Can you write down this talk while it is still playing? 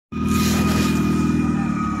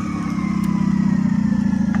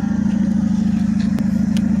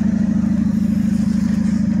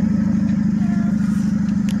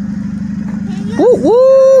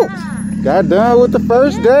Got done with the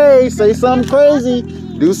first day. Say something crazy.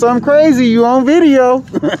 Do something crazy. You on video.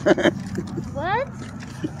 What?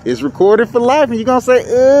 It's recorded for life, and you're gonna say,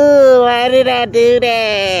 "Ooh, why did I do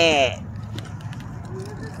that?"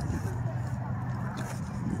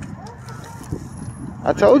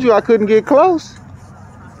 I told you I couldn't get close.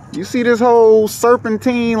 You see this whole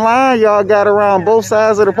serpentine line y'all got around both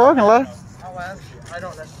sides of the parking lot? I'll ask you. I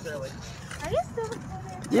don't necessarily. Are you still recording?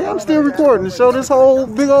 Yeah, I'm still recording to show this whole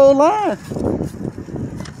big old line.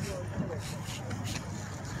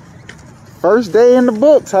 First day in the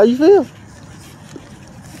books. How you feel?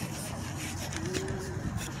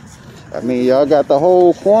 I mean, y'all got the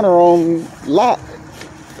whole corner on lock.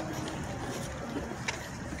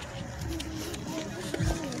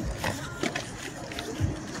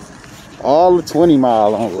 All the 20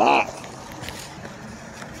 mile on lock.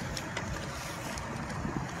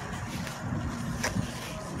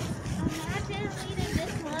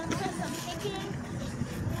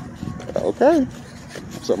 Okay.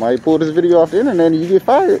 Somebody pull this video off the internet and you get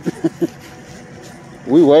fired.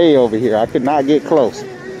 We way over here. I could not get close.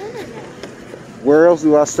 Where else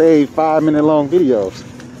do I save 5-minute long videos?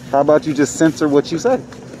 How about you just censor what you say?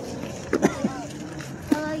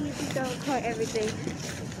 Allow you to go record everything.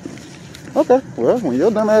 Okay, well, when your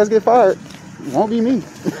dumb ass get fired, it won't be me.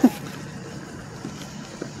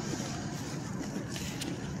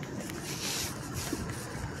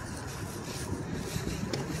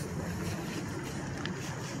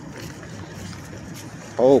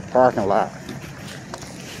 Whole parking lot.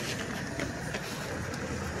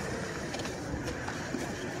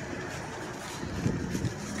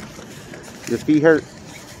 Your feet hurt?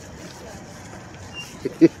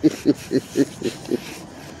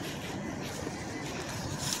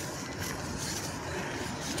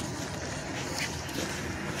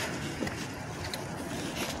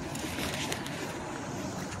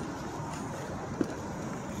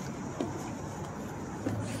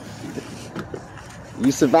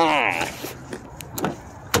 You survived.